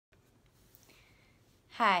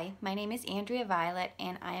Hi, my name is Andrea Violet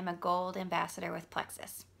and I am a Gold Ambassador with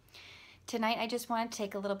Plexus. Tonight I just want to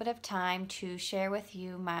take a little bit of time to share with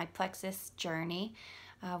you my Plexus journey,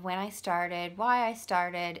 when I started, why I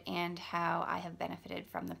started, and how I have benefited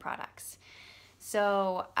from the products.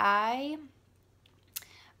 So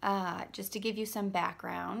just to give you some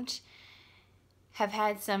background, have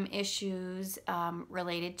had some issues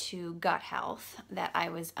related to gut health that I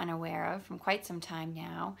was unaware of from quite some time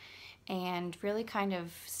now, and really kind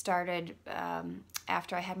of started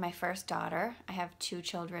after I had my first daughter. I have two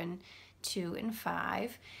children, 2 and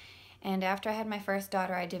 5, and after I had my first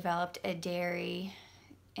daughter I developed a dairy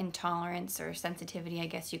intolerance or sensitivity, I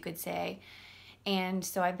guess you could say, and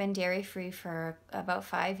so I've been dairy free for about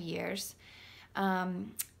 5 years.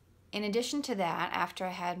 In addition to that, after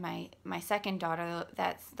I had my second daughter,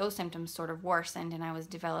 those symptoms sort of worsened and I was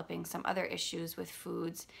developing some other issues with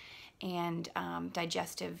foods and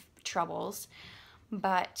digestive troubles.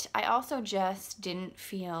 But I also just didn't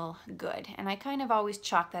feel good, and I kind of always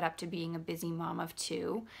chalked that up to being a busy mom of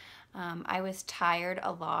 2. I was tired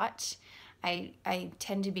a lot. I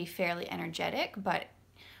tend to be fairly energetic, but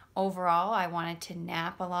overall, I wanted to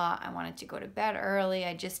nap a lot. I wanted to go to bed early.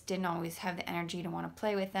 I just didn't always have the energy to want to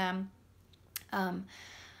play with them.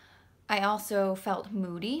 I also felt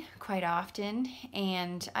moody quite often,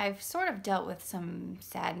 and I've sort of dealt with some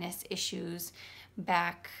sadness issues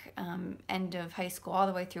back end of high school all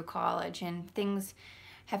the way through college, and things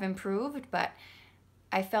have improved, but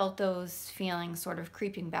I felt those feelings sort of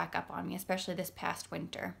creeping back up on me, especially this past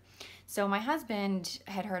winter. So my husband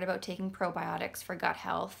had heard about taking probiotics for gut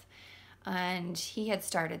health, and he had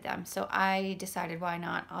started them. So I decided, why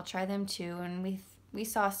not? I'll try them too, and we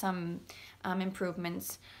saw some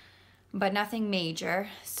improvements, but nothing major.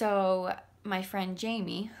 So my friend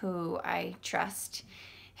Jamie, who I trust,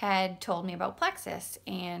 had told me about Plexus,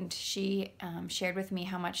 and she shared with me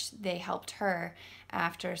how much they helped her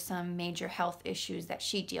after some major health issues that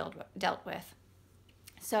she dealt with.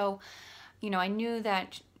 So, I knew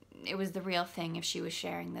that it was the real thing if she was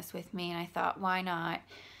sharing this with me, and I thought, why not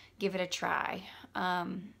give it a try? I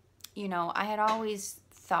had always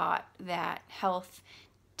thought that health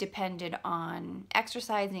depended on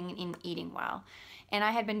exercising and eating well, and I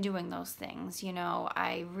had been doing those things.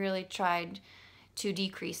 I really tried to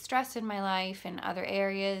decrease stress in my life and other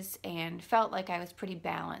areas and felt like I was pretty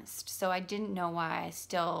balanced. So I didn't know why I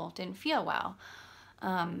still didn't feel well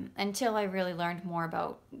until I really learned more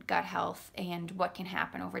about gut health and what can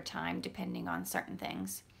happen over time depending on certain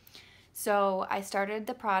things. So I started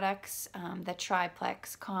the products, the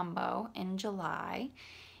Triplex combo, in July,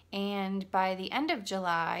 and by the end of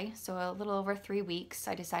July, so a little over 3 weeks,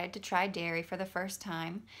 I decided to try dairy for the first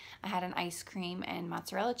time. I had an ice cream and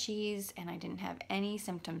mozzarella cheese, and I didn't have any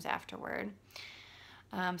symptoms afterward.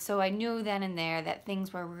 So I knew then and there that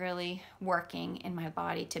things were really working in my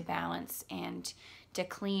body to balance and to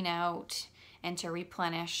clean out and to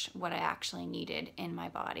replenish what I actually needed in my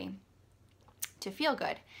body to feel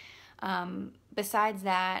good. Besides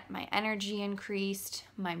that, my energy increased,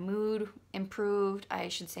 my mood improved, I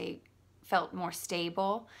should say felt more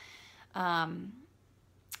stable.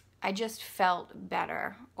 I just felt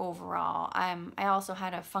better overall. I also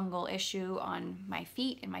had a fungal issue on my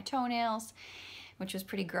feet and my toenails, which was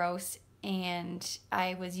pretty gross, and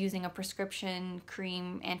I was using a prescription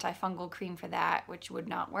cream, antifungal cream for that, which would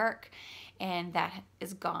not work, and that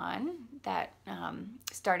is gone. That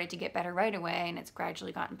started to get better right away, and it's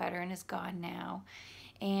gradually gotten better and is gone now.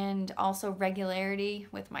 And also regularity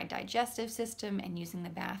with my digestive system and using the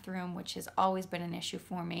bathroom, which has always been an issue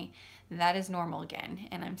for me. That is normal again,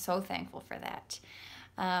 and I'm so thankful for that.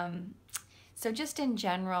 So just in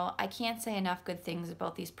general, I can't say enough good things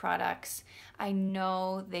about these products. I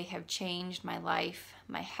know they have changed my life,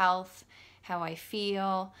 my health, how I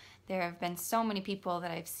feel. There have been so many people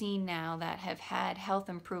that I've seen now that have had health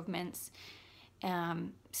improvements,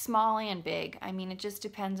 small and big. I mean, it just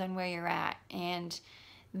depends on where you're at. And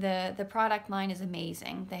the product line is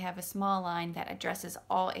amazing. They have a small line that addresses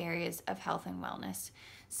all areas of health and wellness.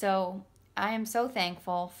 So I am so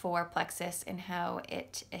thankful for Plexus and how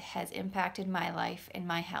it has impacted my life and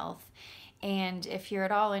my health. And if you're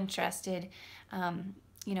at all interested,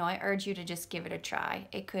 I urge you to just give it a try.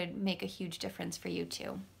 It could make a huge difference for you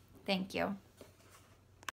too. Thank you.